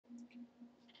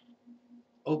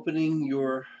opening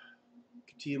your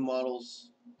CATIA models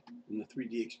in the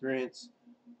 3D experience,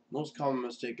 most common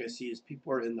mistake I see is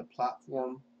people are in the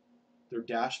platform, their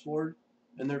dashboard,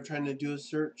 and they're trying to do a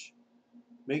search.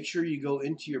 Make sure you go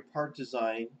into your part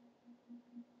design,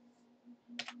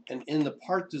 and in the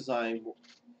part design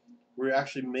where you're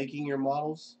actually making your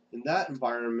models, in that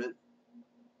environment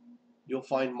you'll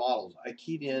find models. I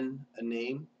keyed in a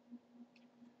name,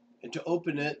 and to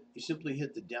open it you simply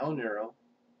hit the down arrow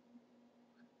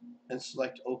and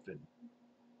select open.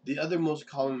 The other most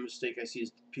common mistake I see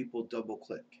is people double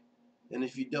click, and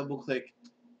if you double click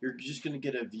you're just going to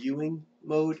get a viewing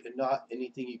mode and not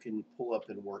anything you can pull up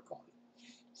and work on.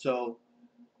 So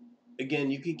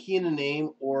again, you can key in a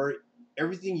name, or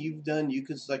everything you've done you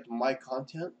can select my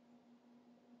content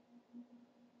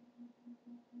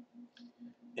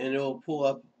and it'll pull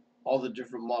up all the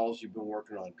different models you've been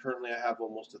working on. Currently I have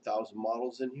almost 1,000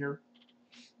 models in here,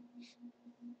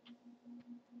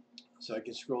 so I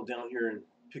can scroll down here and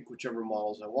pick whichever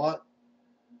models I want.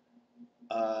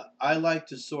 I like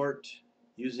to sort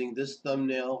using this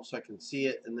thumbnail so I can see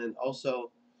it, and then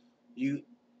also you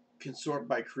can sort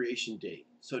by creation date.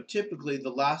 So typically the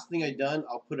last thing I done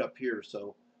I'll put up here,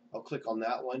 so I'll click on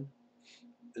that one,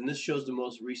 and this shows the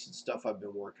most recent stuff I've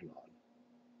been working on.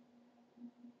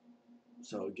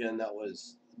 So again, that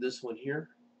was this one here.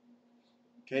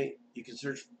 Okay, you can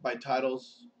search by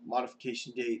titles,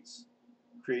 modification dates,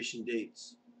 creation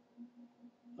dates,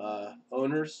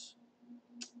 owners,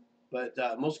 but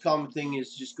most common thing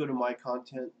is just go to my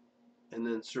content and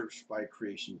then search by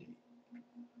creation date.